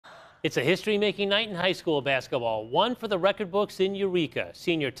It's a history-making night in high school basketball. One for the record books in Eureka.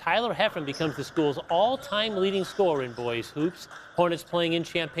 Senior Tyler Heffron becomes the school's all-time leading scorer in boys hoops. Hornets playing in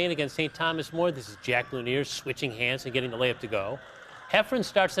Champaign against St. Thomas More. This is Jack Lunier switching hands and getting the layup to go. Heffron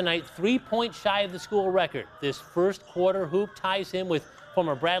starts the night 3 points shy of the school record. This first quarter hoop ties him with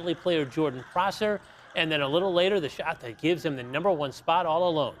former Bradley player Jordan Prosser. And then a little later, the shot that gives him the #1 spot all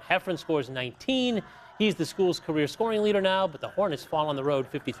alone. Heffron scores 19. He's the school's career scoring leader now, but the Hornets fall on the road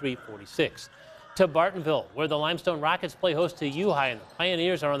 53-46. To Bartonville, where the Limestone Rockets play host to U-High, and the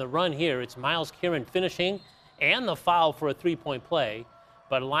Pioneers are on the run here. It's Miles Kieran finishing and the foul for a three-point play.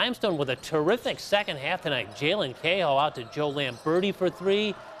 But Limestone with a terrific second half tonight. Jalen Cahill out to Joe Lamberti for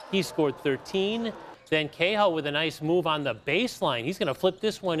three. He scored 13. Then Cahill with a nice move on the baseline. He's going to flip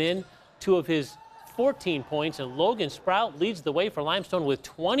this one in. 2 of his 14 points, and Logan Sprout leads the way for Limestone with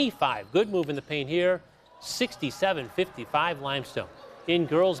 25. Good move in the paint here. 67-55 Limestone. In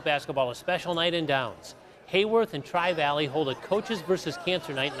girls basketball, a special night in Downs. Hayworth and Tri-Valley hold a Coaches versus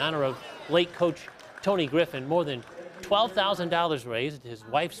Cancer night in honor of late coach Tony Griffin. More than $12,000 raised. His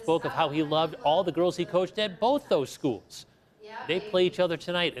wife spoke of how he loved all the girls he coached at both those schools. They play each other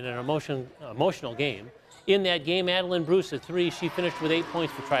tonight in an emotional game. In that game, Adeline Bruce, a three. She finished with 8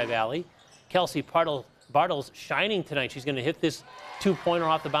 points for Tri-Valley. Kelsey Bartles shining tonight. She's going to hit this two-pointer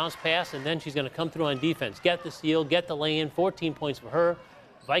off the bounce pass, and then she's going to come through on defense. Get the steal, get the lay-in, 14 points for her.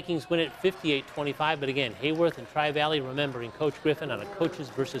 Vikings win it 58-25, but again, Hayworth and Tri-Valley remembering Coach Griffin on a Coaches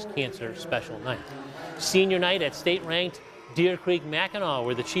versus Cancer special night. Senior night at state-ranked Deer Creek Mackinac,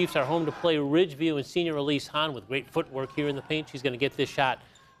 where the Chiefs are home to play Ridgeview, and senior Elise Hahn with great footwork here in the paint. She's going to get this shot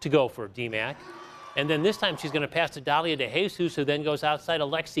to go for DMAC. And then this time she's going to pass to Dahlia DeJesus, who then goes outside.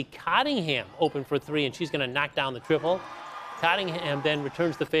 Alexi Cottingham open for three, and she's going to knock down the triple. Cottingham then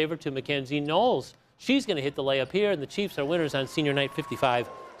returns the favor to Mackenzie Knowles. She's going to hit the layup here, and the Chiefs are winners on senior night 55-17.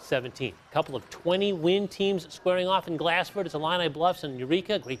 A couple of 20-win teams squaring off in Glassford. It's Illini Bluffs and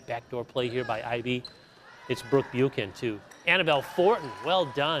Eureka. Great backdoor play here by IB. It's Brooke Buchan to Annabelle Fortin. Well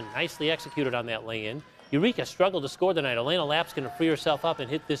done. Nicely executed on that lay-in. Eureka struggled to score tonight. Elena Lapp's going to free herself up and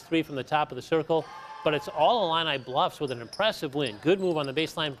hit this three from the top of the circle. But it's all Illini Bluffs with an impressive win. Good move on the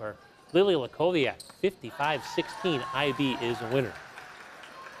baseline for Lily Lakoviak. 55-16. IB is a winner.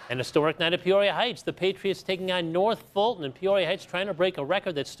 An historic night at Peoria Heights. The Patriots taking on North Fulton, and Peoria Heights trying to break a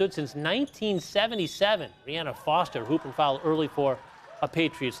record that stood since 1977. Rihanna Foster hoop and foul early for a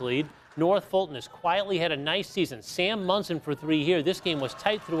Patriots lead. North Fulton has quietly had a nice season. Sam Munson for three here. This game was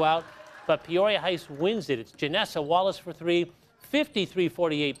tight throughout, but Peoria Heights wins it. It's Janessa Wallace for three.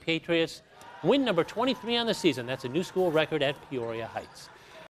 53-48 Patriots. Win number 23 on the season. That's a new school record at Peoria Heights.